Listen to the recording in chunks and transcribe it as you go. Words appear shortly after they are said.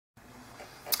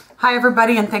Hi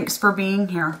everybody, and thanks for being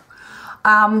here.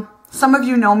 Some of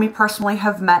you know me personally,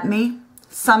 have met me.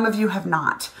 Some of you have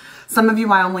not. Some of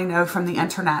you I only know from the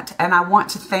internet, and I want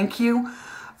to thank you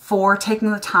for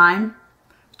taking the time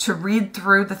to read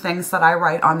through the things that I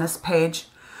write on this page,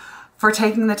 for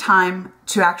taking the time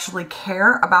to actually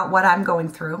care about what I'm going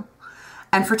through,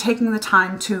 and for taking the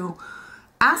time to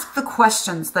ask the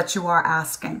questions that you are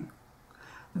asking.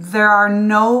 There are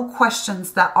no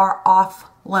questions that are off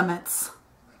limits.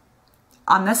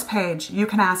 On this page, you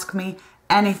can ask me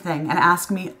anything and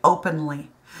ask me openly.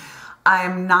 I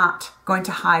am not going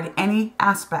to hide any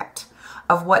aspect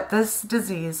of what this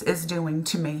disease is doing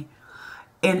to me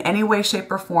in any way,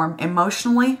 shape, or form,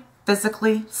 emotionally,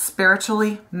 physically,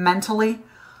 spiritually, mentally.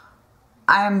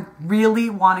 I am really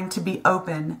wanting to be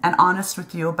open and honest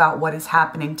with you about what is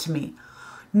happening to me.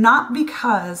 Not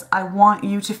because I want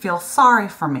you to feel sorry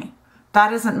for me.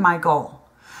 That isn't my goal.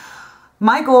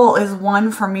 My goal is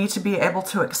one, for me to be able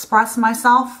to express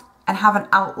myself and have an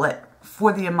outlet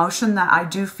for the emotion that I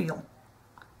do feel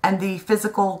and the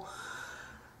physical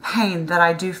pain that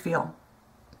I do feel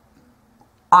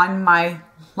on my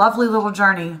lovely little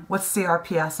journey with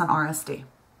CRPS and RSD.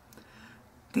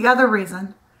 The other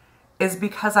reason is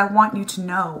because I want you to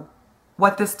know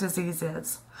what this disease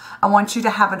is. I want you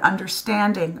to have an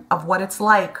understanding of what it's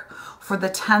like for the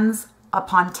tens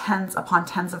upon tens upon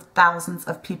tens of thousands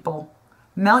of people,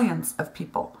 millions of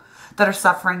people that are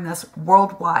suffering this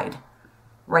worldwide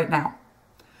right now.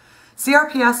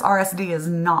 CRPS RSD is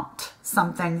not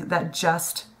something that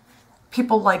just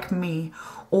people like me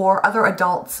or other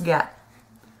adults get.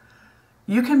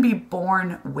 You can be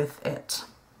born with it.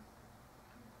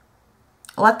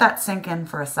 Let that sink in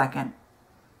for a second.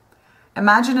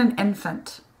 Imagine an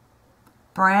infant,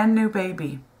 brand new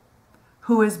baby,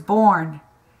 who is born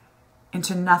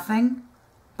into nothing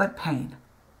but pain.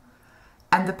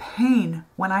 And the pain,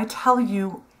 when I tell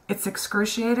you it's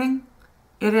excruciating,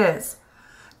 it is.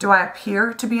 Do I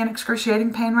appear to be in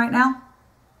excruciating pain right now?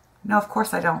 No, of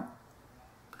course I don't.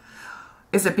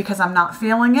 Is it because I'm not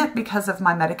feeling it because of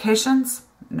my medications?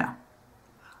 No.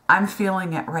 I'm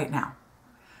feeling it right now.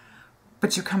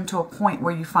 But you come to a point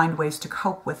where you find ways to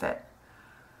cope with it.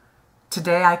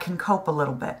 Today I can cope a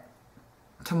little bit.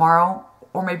 Tomorrow,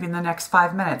 or maybe in the next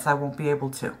 5 minutes, I won't be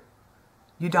able to.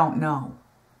 You don't know.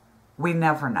 We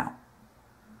never know.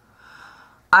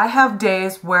 I have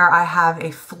days where I have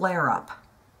a flare-up.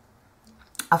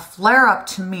 A flare-up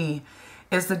to me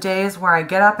is the days where I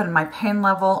get up and my pain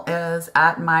level is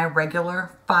at my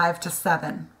regular 5 to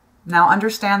 7. Now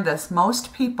understand this,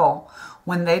 most people,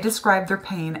 when they describe their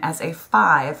pain as a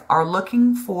 5, are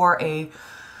looking for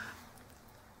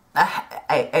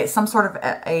some sort of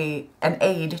an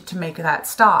aid to make that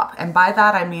stop. And by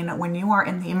that I mean when you are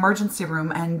in the emergency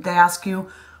room and they ask you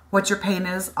what your pain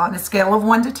is on a scale of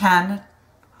 1 to 10,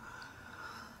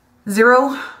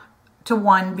 0 to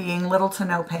 1 being little to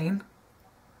no pain,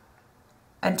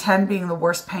 and 10 being the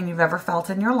worst pain you've ever felt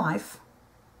in your life.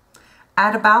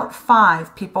 At about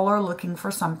 5, people are looking for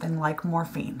something like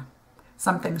morphine,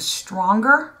 something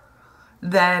stronger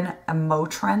than a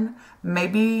Motrin,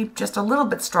 maybe just a little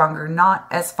bit stronger, not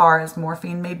as far as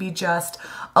morphine, maybe just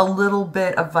a little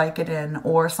bit of Vicodin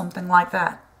or something like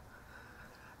that.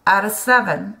 At a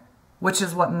 7, which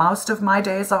is what most of my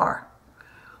days are,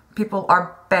 people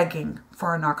are begging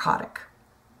for a narcotic.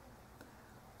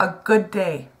 A good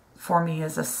day for me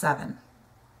is a 7.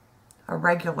 A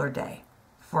regular day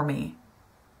for me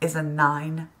is a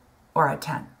 9 or a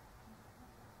 10.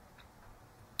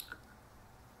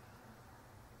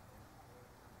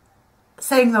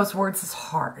 Saying those words is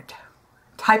hard.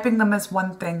 Typing them is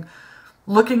one thing.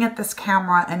 Looking at this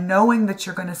camera and knowing that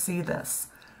you're going to see this,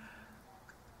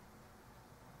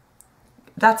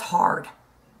 that's hard.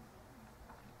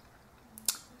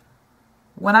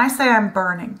 When I say I'm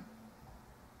burning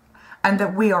and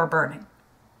that we are burning,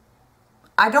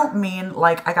 I don't mean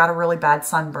like I got a really bad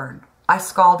sunburn. I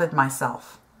scalded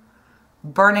myself.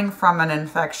 Burning from an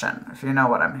infection, if you know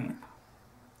what I mean.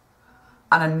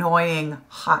 An annoying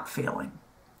hot feeling.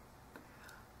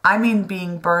 I mean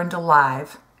being burned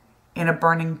alive in a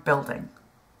burning building.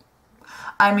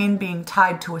 I mean being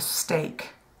tied to a stake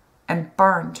and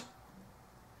burned.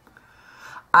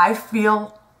 I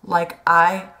feel like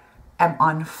I am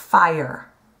on fire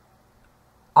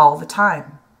all the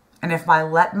time. And if I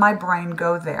let my brain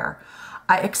go there,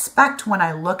 I expect when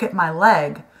I look at my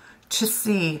leg to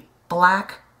see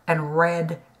black and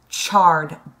red,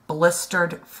 charred,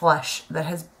 blistered flesh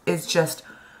that is just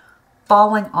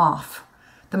falling off.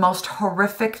 The most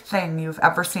horrific thing you've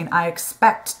ever seen. I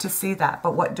expect to see that,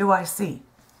 but what do I see?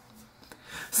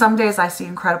 Some days I see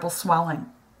incredible swelling.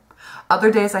 Other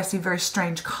days I see very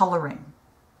strange coloring.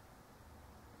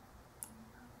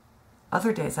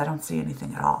 Other days I don't see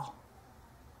anything at all.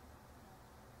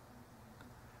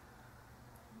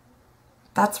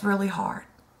 That's really hard.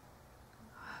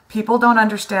 People don't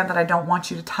understand that I don't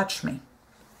want you to touch me.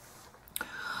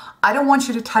 I don't want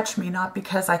you to touch me not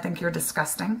because I think you're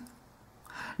disgusting,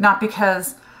 not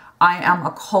because I am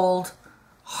a cold,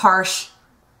 harsh,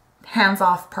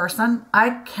 hands-off person.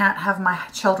 I can't have my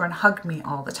children hug me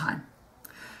all the time.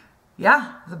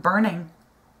 Yeah, the burning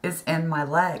is in my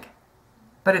leg,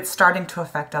 but it's starting to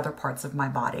affect other parts of my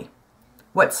body.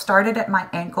 What started at my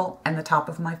ankle and the top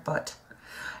of my foot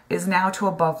is now to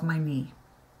above my knee.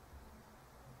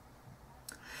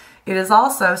 It is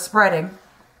also spreading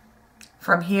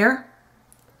from here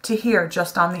to here,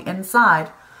 just on the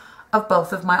inside of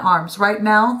both of my arms. Right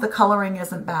now, the coloring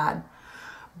isn't bad,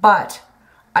 but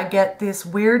I get this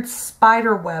weird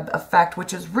spider web effect,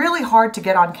 which is really hard to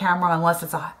get on camera unless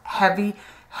it's a heavy,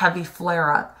 heavy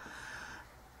flare-up,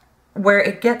 where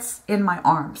it gets in my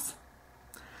arms,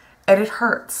 and it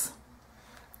hurts.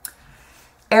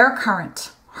 Air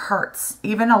current hurts,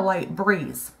 even a light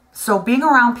breeze. So being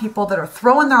around people that are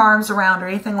throwing their arms around or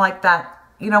anything like that,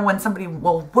 you know, when somebody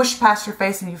will whoosh past your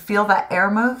face and you feel that air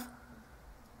move,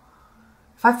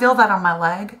 if I feel that on my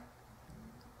leg,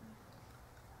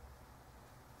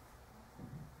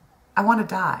 I want to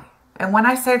die. And when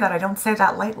I say that, I don't say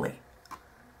that lightly.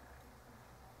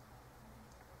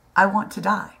 I want to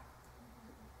die.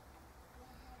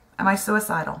 Am I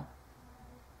suicidal?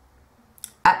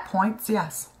 At points,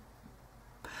 yes.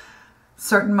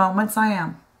 Certain moments I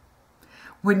am.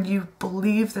 When you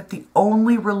believe that the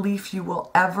only relief you will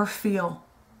ever feel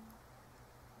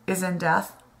is in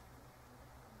death,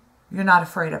 you're not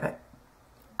afraid of it.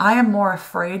 I am more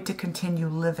afraid to continue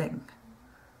living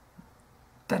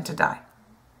than to die.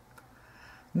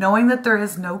 Knowing that there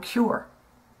is no cure.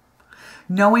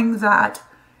 Knowing that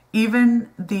even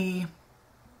the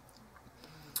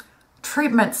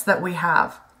treatments that we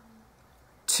have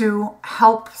to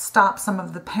help stop some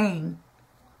of the pain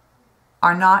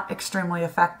are not extremely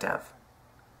effective.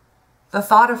 The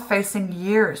thought of facing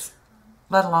years,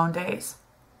 let alone days,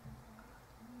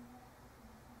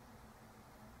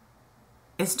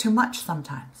 is too much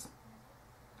sometimes.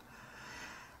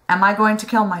 Am I going to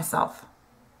kill myself?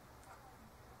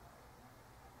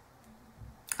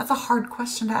 That's a hard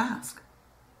question to ask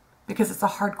because it's a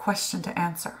hard question to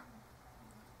answer.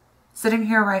 Sitting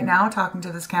here right now talking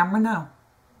to this camera, no.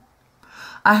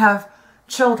 I have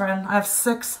children. I have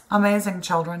 6 amazing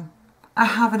children. I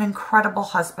have an incredible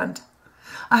husband.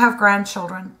 I have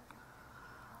grandchildren.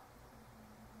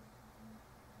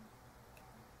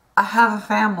 I have a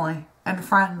family and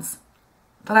friends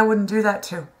that I wouldn't do that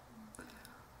to.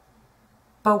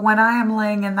 But when I am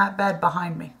laying in that bed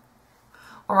behind me,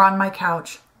 or on my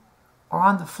couch, or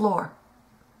on the floor,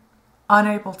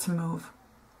 unable to move,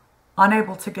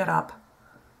 unable to get up,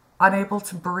 unable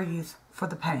to breathe for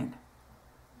the pain,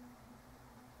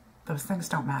 those things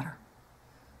don't matter.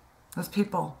 Those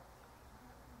people.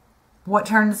 What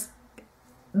turns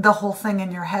the whole thing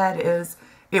in your head is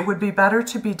it would be better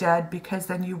to be dead because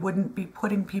then you wouldn't be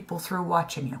putting people through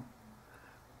watching you.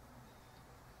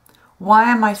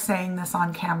 Why am I saying this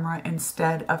on camera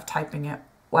instead of typing it?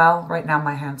 Well, right now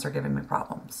my hands are giving me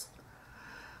problems.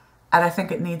 And I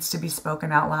think it needs to be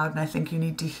spoken out loud, and I think you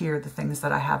need to hear the things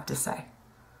that I have to say.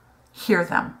 Hear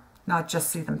them, not just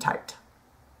see them typed.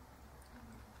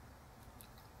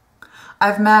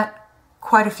 I've met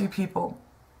quite a few people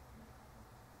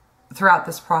throughout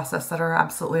this process that are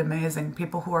absolutely amazing.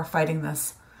 People who are fighting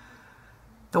this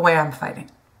the way I'm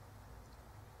fighting.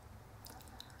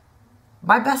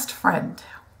 My best friend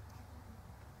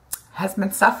has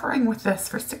been suffering with this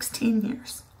for 16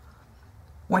 years.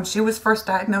 When she was first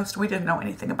diagnosed, we didn't know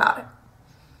anything about it.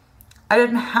 I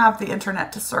didn't have the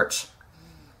internet to search.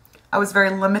 I was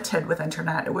very limited with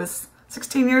internet. It was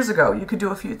 16 years ago. You could do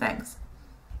a few things.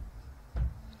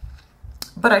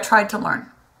 But I tried to learn.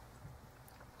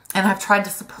 And I've tried to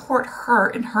support her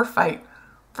in her fight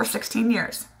for 16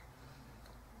 years.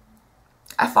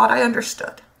 I thought I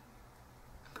understood.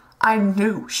 I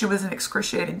knew she was in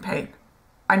excruciating pain.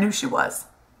 I knew she was.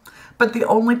 But the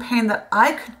only pain that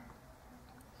I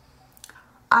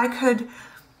could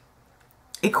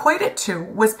equate it to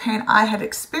was pain I had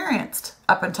experienced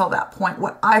up until that point.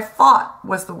 What I thought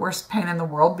was the worst pain in the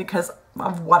world because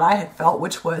of what I had felt,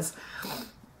 which was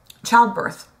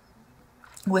childbirth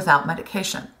without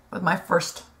medication with my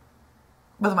firstborn,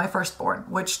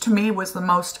 which to me was the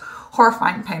most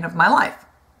horrifying pain of my life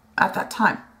at that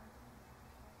time.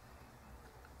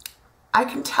 I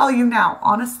can tell you now,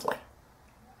 honestly,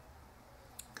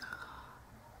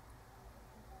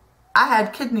 I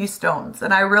had kidney stones,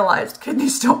 and I realized kidney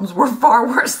stones were far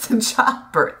worse than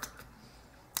childbirth.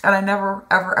 And I never,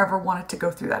 ever, ever wanted to go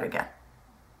through that again.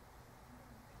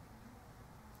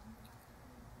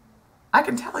 I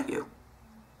can tell you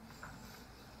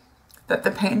that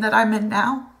the pain that I'm in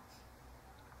now,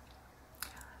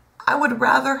 I would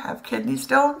rather have kidney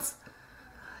stones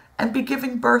and be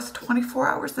giving birth 24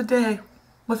 hours a day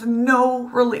with no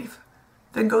relief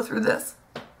than go through this.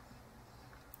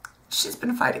 She's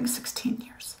been fighting 16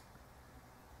 years.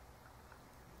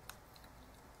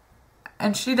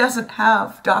 And she doesn't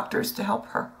have doctors to help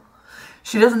her.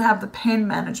 She doesn't have the pain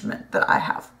management that I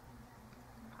have.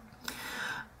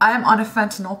 I am on a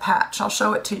fentanyl patch. I'll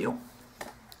show it to you.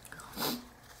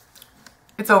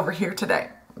 It's over here today.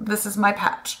 This is my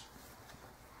patch.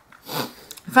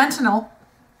 Fentanyl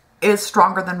is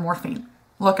stronger than morphine.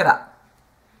 Look it up.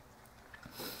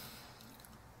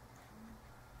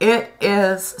 It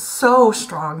is so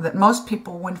strong that most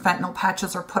people, when fentanyl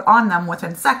patches are put on them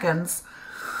within seconds,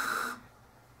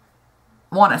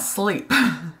 want to sleep.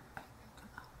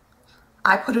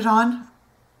 I put it on.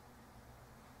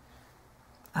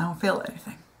 I don't feel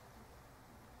anything.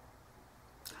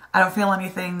 I don't feel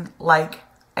anything like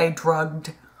a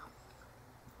drugged,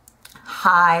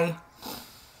 high,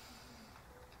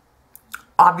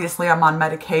 obviously I'm on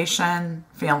medication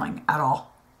feeling at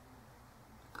all.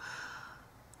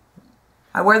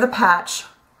 I wear the patch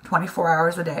 24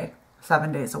 hours a day,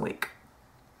 7 days a week.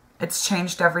 It's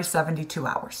changed every 72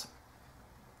 hours.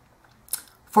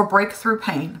 For breakthrough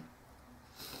pain,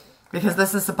 because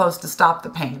this is supposed to stop the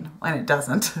pain, and it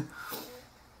doesn't,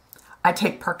 I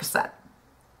take Percocet.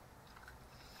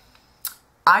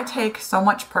 I take so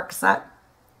much Percocet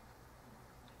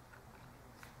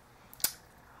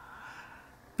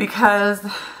because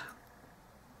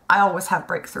I always have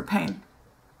breakthrough pain.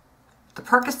 The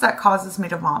Percocet causes me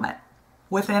to vomit.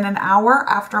 Within an hour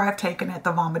after I've taken it,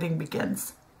 the vomiting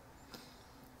begins.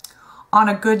 On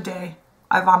a good day,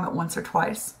 I vomit once or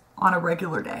twice. On a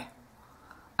regular day,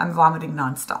 I'm vomiting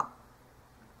nonstop.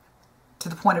 To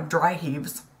the point of dry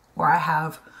heaves, where I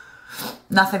have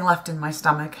nothing left in my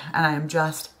stomach and I am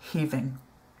just heaving.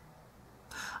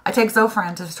 I take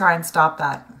Zofran to try and stop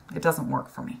that. It doesn't work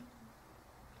for me.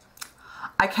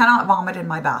 I cannot vomit in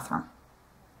my bathroom,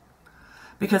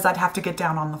 because I'd have to get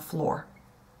down on the floor.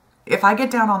 If I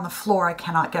get down on the floor, I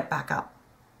cannot get back up.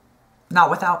 Not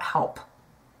without help.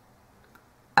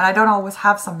 And I don't always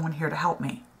have someone here to help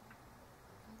me.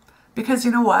 Because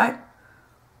you know what?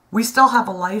 We still have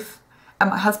a life, and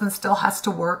my husband still has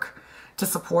to work to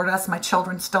support us. My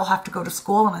children still have to go to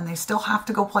school, and they still have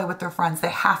to go play with their friends. They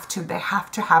have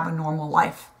to have a normal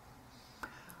life.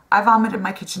 I vomit in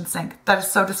my kitchen sink. That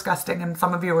is so disgusting, and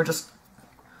some of you are just...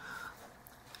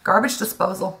 Garbage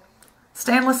disposal,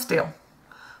 stainless steel,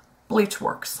 bleach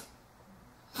works.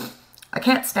 I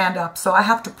can't stand up, so I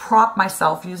have to prop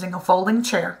myself using a folding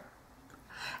chair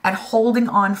and holding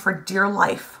on for dear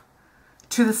life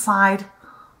to the side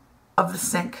of the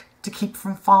sink to keep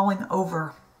from falling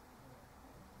over.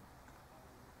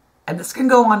 And this can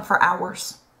go on for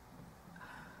hours.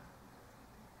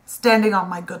 Standing on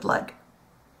my good leg.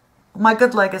 My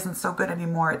good leg isn't so good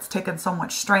anymore. It's taken so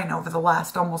much strain over the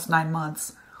last almost 9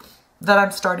 months that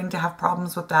I'm starting to have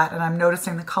problems with that, and I'm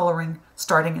noticing the coloring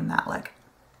starting in that leg.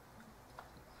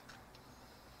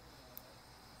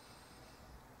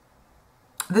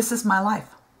 This is my life.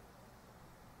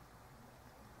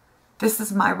 This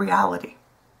is my reality.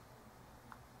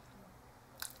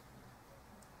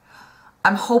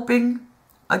 I'm hoping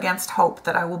against hope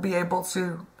that I will be able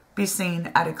to be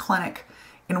seen at a clinic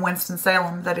in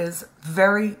Winston-Salem that is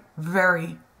very,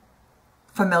 very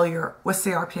familiar with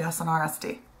CRPS and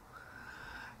RSD.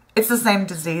 It's the same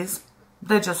disease.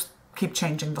 They just keep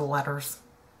changing the letters.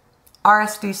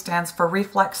 RSD stands for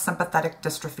reflex sympathetic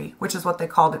dystrophy, which is what they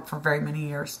called it for very many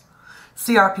years.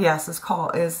 CRPS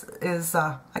is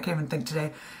I can't even think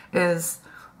today, is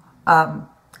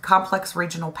complex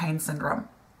regional pain syndrome.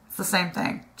 It's the same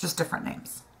thing, just different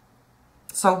names.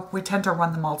 So we tend to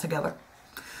run them all together.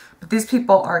 But these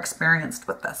people are experienced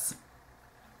with this.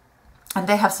 And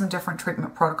they have some different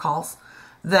treatment protocols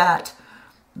that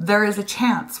there is a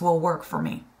chance will work for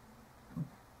me.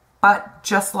 But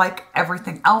just like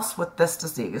everything else with this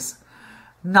disease,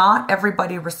 not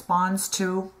everybody responds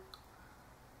to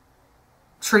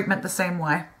treatment the same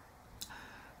way.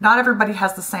 Not everybody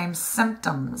has the same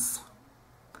symptoms.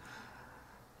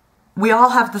 We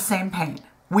all have the same pain.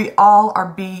 We all are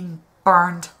being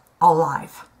burned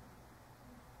alive.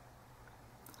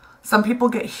 Some people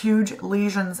get huge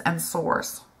lesions and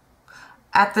sores.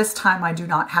 At this time, I do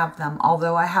not have them,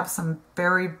 although I have some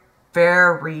very,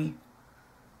 very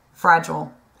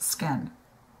fragile skin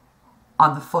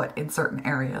on the foot in certain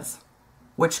areas,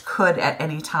 which could at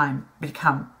any time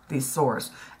become these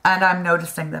sores. And I'm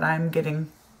noticing that I'm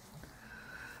getting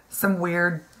some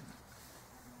weird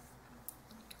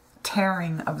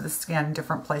tearing of the skin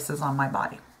different places on my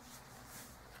body.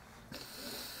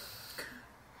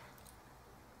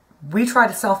 We try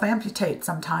to self-amputate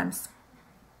sometimes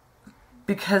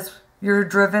because you're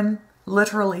driven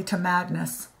literally to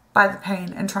madness by the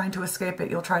pain, and trying to escape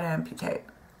it, you'll try to amputate.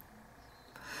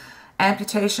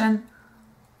 Amputation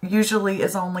usually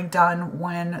is only done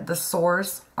when the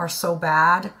sores are so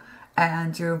bad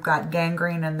and you've got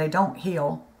gangrene and they don't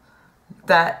heal,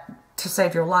 that to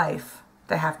save your life,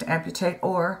 they have to amputate,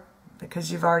 or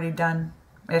because you've already done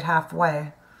it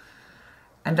halfway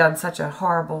and done such a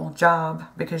horrible job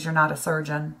because you're not a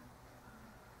surgeon,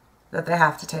 that they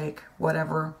have to take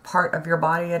whatever part of your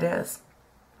body it is.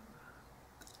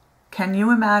 Can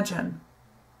you imagine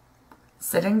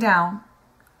sitting down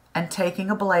and taking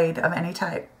a blade of any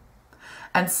type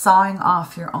and sawing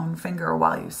off your own finger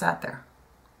while you sat there?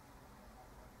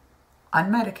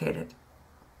 Unmedicated.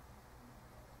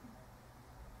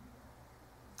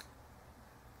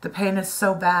 The pain is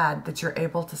so bad that you're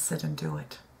able to sit and do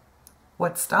it.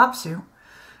 What stops you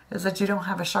is that you don't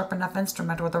have a sharp enough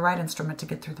instrument or the right instrument to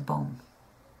get through the bone.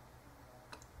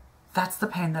 That's the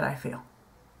pain that I feel.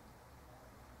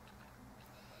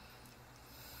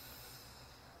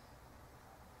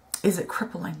 Is it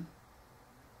crippling?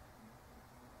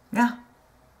 Yeah.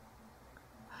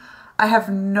 I have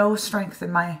no strength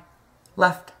in my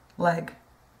left leg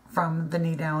from the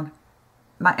knee down.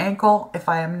 My ankle, if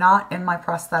I am not in my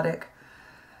prosthetic,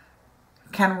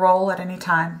 can roll at any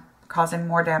time, causing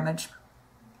more damage.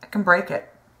 I can break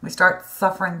it. We start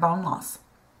suffering bone loss.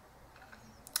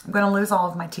 I'm going to lose all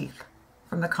of my teeth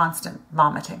from the constant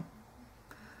vomiting.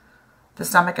 The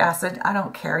stomach acid, I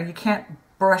don't care. You can't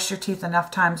brush your teeth enough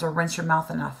times or rinse your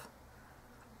mouth enough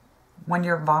when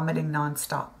you're vomiting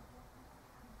nonstop.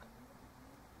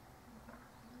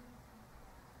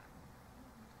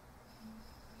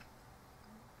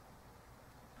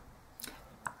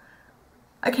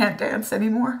 I can't dance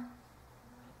anymore.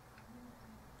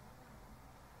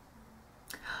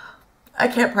 I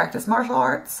can't practice martial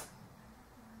arts.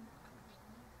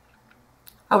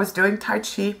 I was doing Tai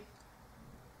Chi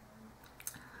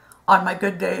on my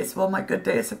good days. Well, my good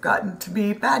days have gotten to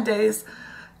be bad days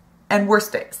and worse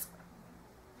days.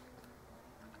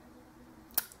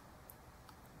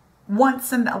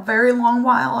 Once in a very long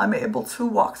while, I'm able to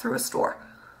walk through a store.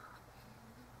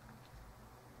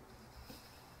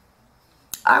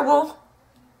 I will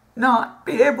not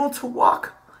be able to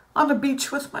walk on the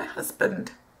beach with my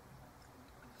husband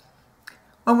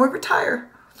when we retire.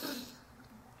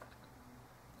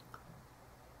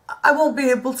 I won't be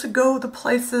able to go the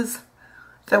places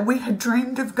that we had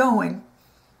dreamed of going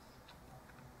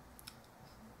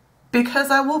because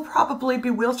I will probably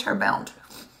be wheelchair bound,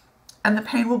 and the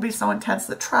pain will be so intense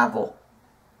that travel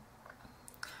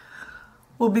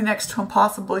will be next to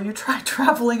impossible. You try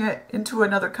traveling it into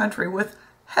another country with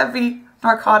heavy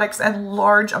narcotics and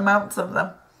large amounts of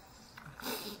them.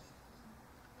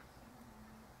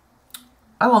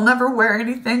 I will never wear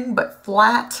anything but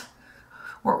flat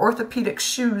or orthopedic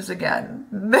shoes again.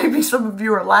 Maybe some of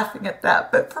you are laughing at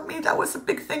that, but for me that was a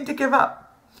big thing to give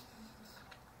up.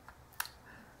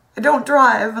 I don't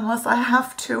drive unless I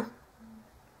have to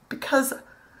because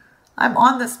I'm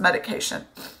on this medication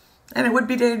and it would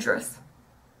be dangerous.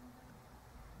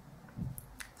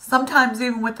 Sometimes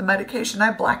even with the medication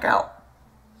I black out.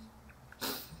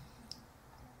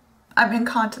 I'm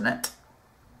incontinent.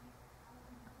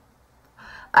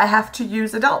 I have to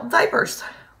use adult diapers.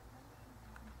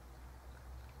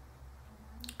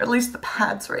 At least the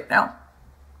pads right now.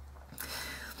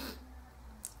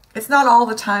 It's not all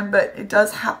the time, but it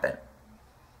does happen.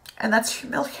 And that's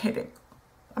humiliating.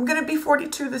 I'm going to be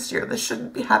 42 this year. This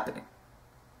shouldn't be happening.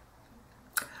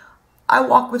 I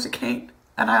walk with a cane,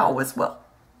 and I always will.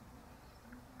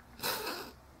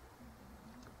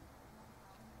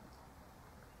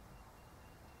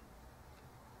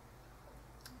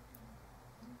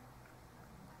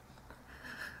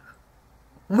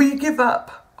 We give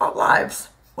up our lives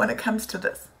when it comes to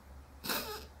this.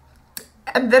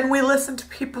 And then we listen to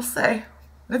people say,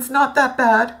 it's not that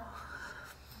bad.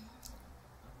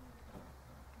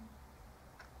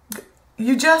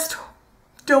 You just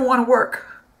don't want to work.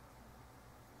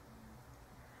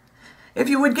 If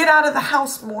you would get out of the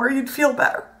house more, you'd feel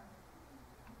better.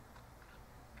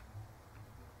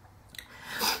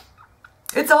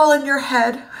 It's all in your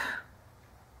head.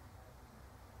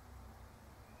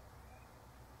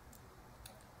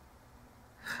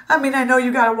 I mean, I know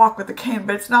you gotta walk with a cane,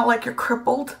 but it's not like you're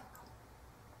crippled.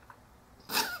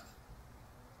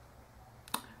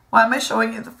 Why am I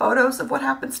showing you the photos of what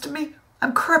happens to me?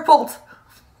 I'm crippled.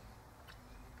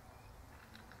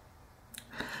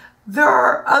 There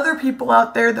are other people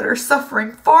out there that are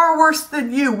suffering far worse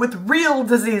than you with real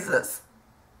diseases.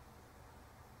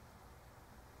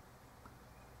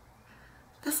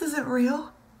 This isn't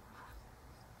real.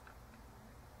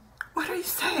 What are you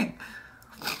saying?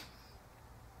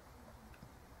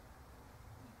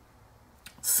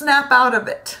 Snap out of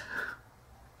it.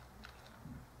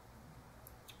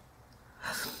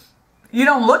 You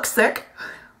don't look sick.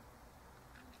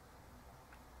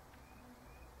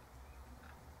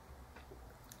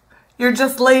 You're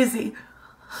just lazy.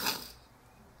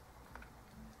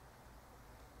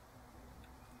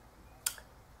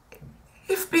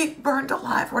 If being burned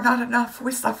alive were not enough,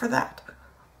 we suffer that.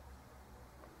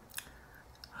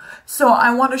 So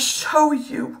I want to show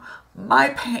you my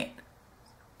pain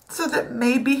so that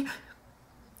maybe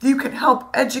you can help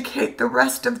educate the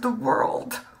rest of the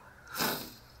world.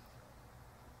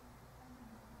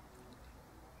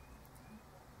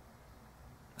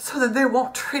 So that they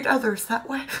won't treat others that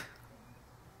way.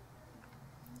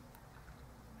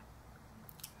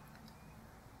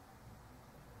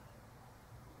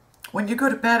 When you go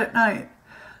to bed at night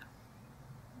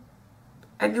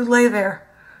and you lay there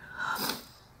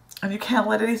and you can't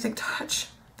let anything touch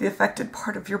the affected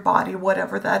part of your body,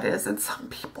 whatever that is, and some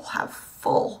people have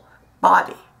full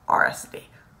body RSD.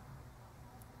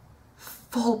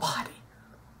 Full body.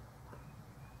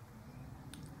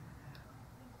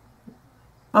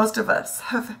 Most of us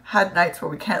have had nights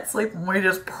where we can't sleep and we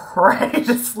just pray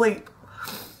to sleep.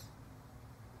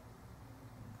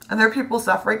 And there are people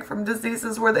suffering from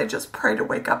diseases where they just pray to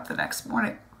wake up the next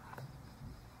morning.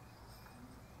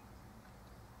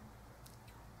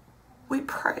 We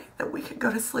pray that we can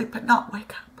go to sleep and not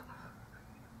wake up.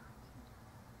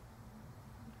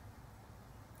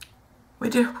 We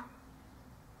do.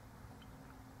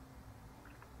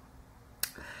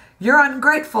 You're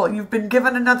ungrateful. You've been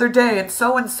given another day and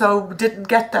so didn't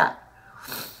get that.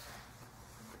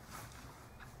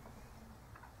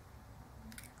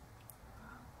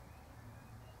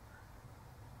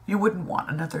 You wouldn't want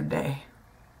another day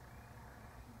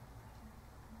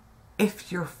if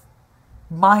your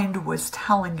mind was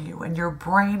telling you and your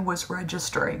brain was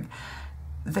registering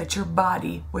that your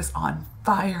body was on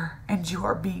fire and you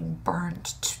are being burned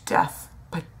to death,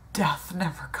 but death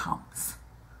never comes.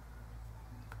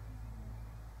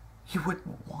 You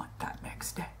wouldn't want that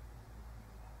next day.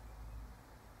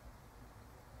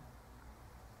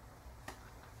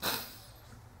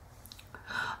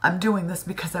 I'm doing this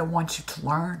because I want you to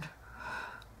learn.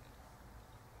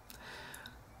 I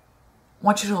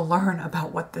want you to learn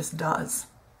about what this does.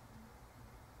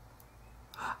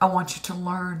 I want you to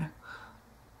learn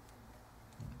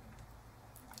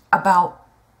about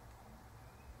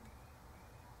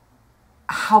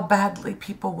how badly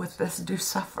people with this do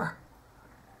suffer.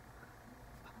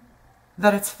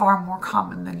 That it's far more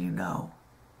common than you know.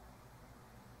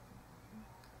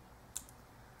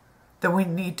 That we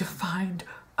need to find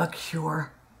a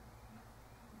cure.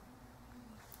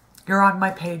 You're on my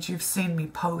page. You've seen me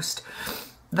post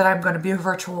that I'm going to be a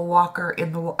virtual walker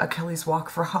in the Achilles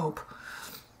Walk for Hope.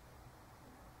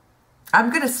 I'm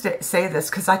going to say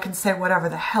this because I can say whatever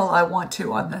the hell I want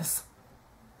to on this.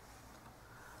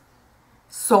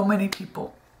 So many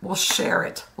people will share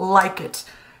it, like it.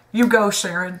 You go,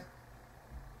 Sharon.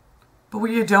 But will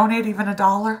you donate even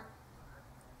 $1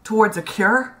 towards a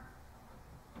cure?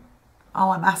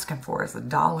 All I'm asking for is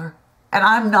 $1. And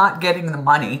I'm not getting the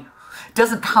money. It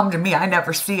doesn't come to me. I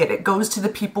never see it. It goes to the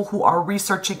people who are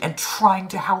researching and trying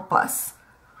to help us.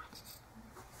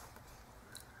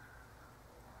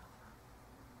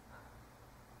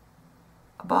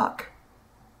 $1.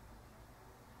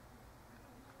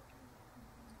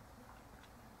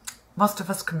 Most of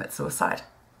us commit suicide.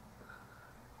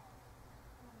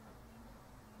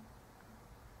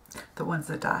 The ones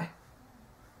that die.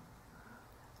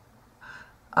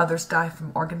 Others die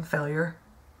from organ failure,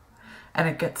 and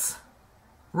it gets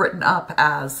written up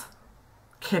as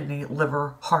kidney,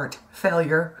 liver, heart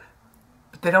failure,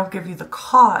 but they don't give you the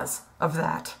cause of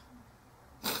that.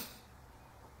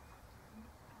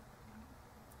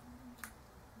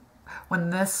 When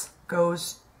this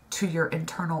goes to your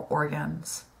internal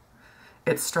organs,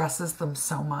 it stresses them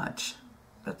so much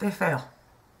that they fail.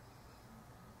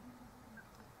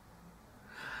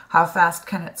 How fast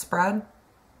can it spread?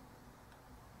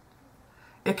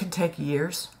 It can take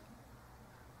years,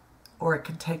 or it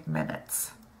can take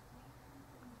minutes.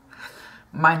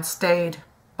 Mine stayed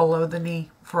below the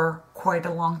knee for quite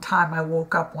a long time. I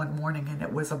woke up one morning and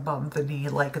it was above the knee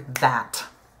like that.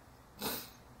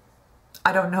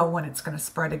 I don't know when it's going to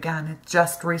spread again. It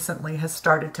just recently has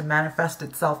started to manifest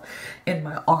itself in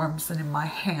my arms and in my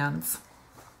hands.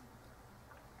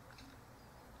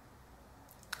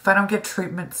 If I don't get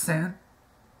treatment soon,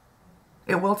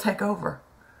 it will take over.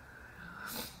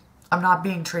 I'm not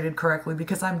being treated correctly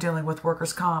because I'm dealing with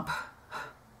workers' comp.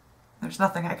 There's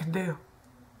nothing I can do.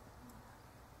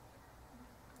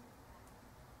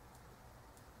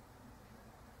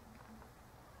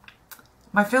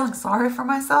 Am I feeling sorry for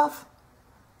myself?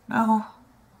 No.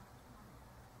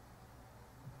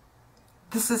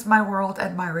 This is my world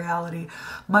and my reality.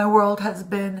 My world has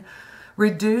been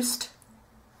reduced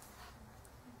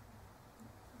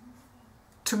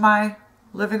to my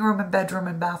living room and bedroom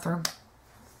and bathroom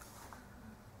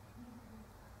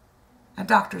and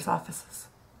doctor's offices.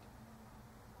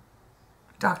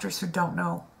 Doctors who don't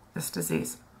know this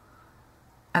disease.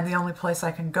 And the only place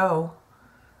I can go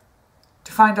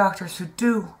to find doctors who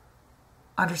do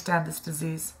understand this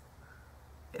disease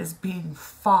is being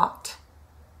fought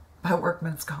by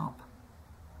workman's comp.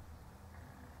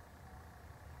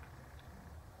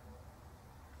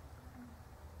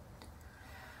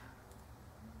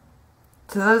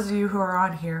 To those of you who are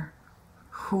on here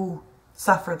who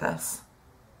suffer this,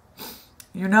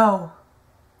 you know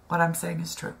what I'm saying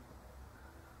is true.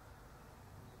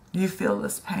 You feel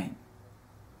this pain.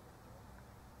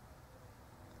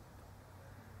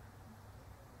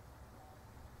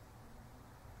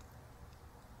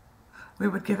 We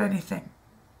would give anything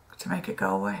to make it go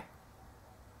away.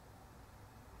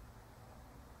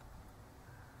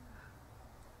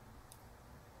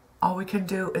 All we can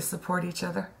do is support each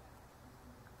other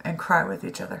and cry with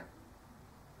each other.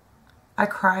 I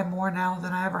cry more now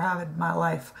than I ever have in my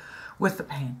life with the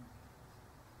pain.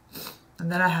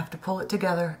 And then I have to pull it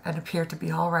together and appear to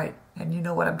be all right. And you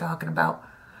know what I'm talking about.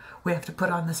 We have to put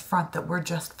on this front that we're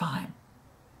just fine.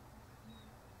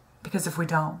 Because if we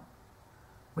don't,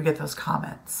 we get those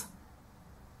comments.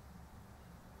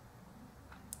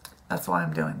 That's why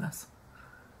I'm doing this.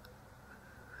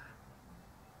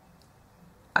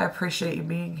 I appreciate you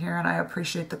being here and I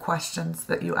appreciate the questions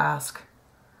that you ask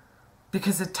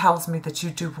because it tells me that you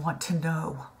do want to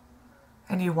know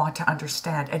and you want to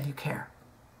understand and you care.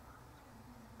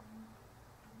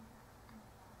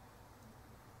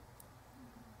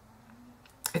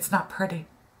 It's not pretty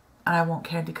and I won't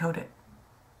candy coat it.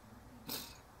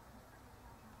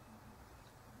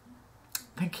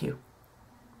 Thank you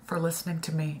for listening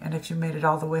to me. And if you made it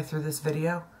all the way through this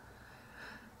video,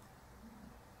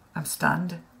 I'm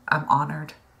stunned, I'm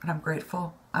honored, and I'm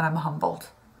grateful, and I'm humbled.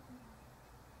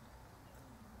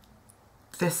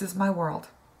 This is my world.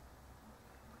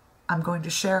 I'm going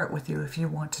to share it with you if you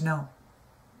want to know.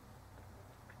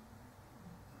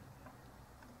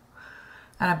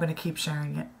 And I'm going to keep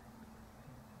sharing it.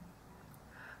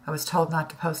 I was told not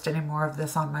to post any more of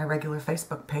this on my regular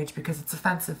Facebook page because it's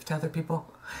offensive to other people.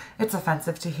 It's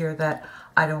offensive to hear that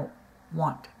I don't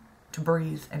want to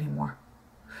breathe anymore.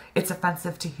 It's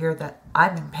offensive to hear that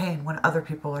I'm in pain when other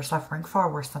people are suffering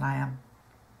far worse than I am.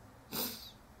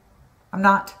 I'm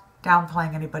not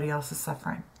downplaying anybody else's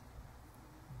suffering.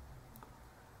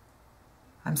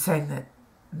 I'm saying that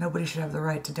nobody should have the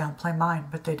right to downplay mine,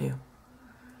 but they do.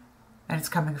 And it's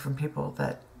coming from people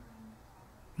that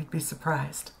you'd be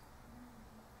surprised.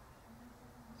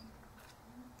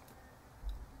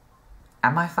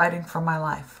 Am I fighting for my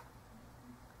life?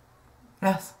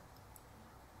 Yes.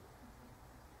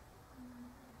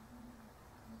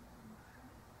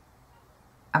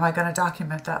 Am I going to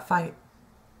document that fight?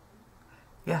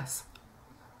 Yes.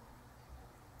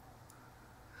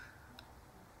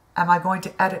 Am I going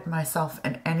to edit myself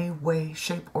in any way,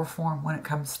 shape, or form when it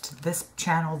comes to this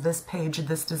channel, this page,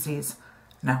 this disease?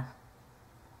 No.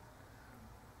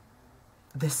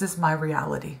 This is my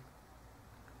reality.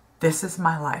 This is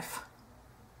my life.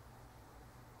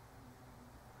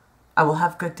 I will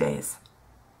have good days.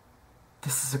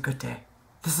 This is a good day.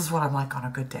 This is what I'm like on a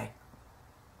good day.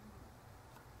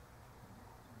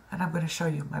 And I'm going to show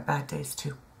you my bad days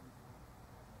too.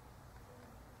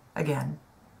 Again,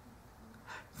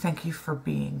 thank you for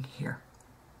being here.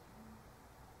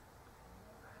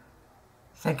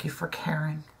 Thank you for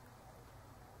caring.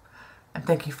 And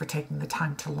thank you for taking the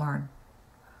time to learn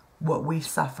what we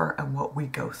suffer and what we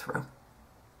go through.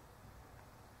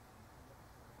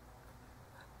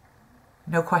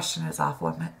 No question is off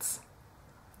limits.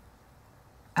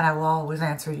 And I will always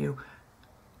answer you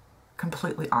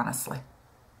completely honestly.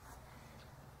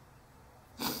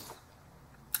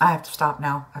 I have to stop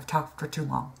now. I've talked for too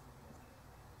long.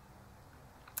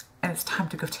 and it's time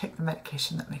to go take the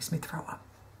medication that makes me throw up.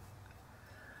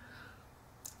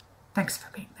 Thanks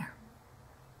for being there.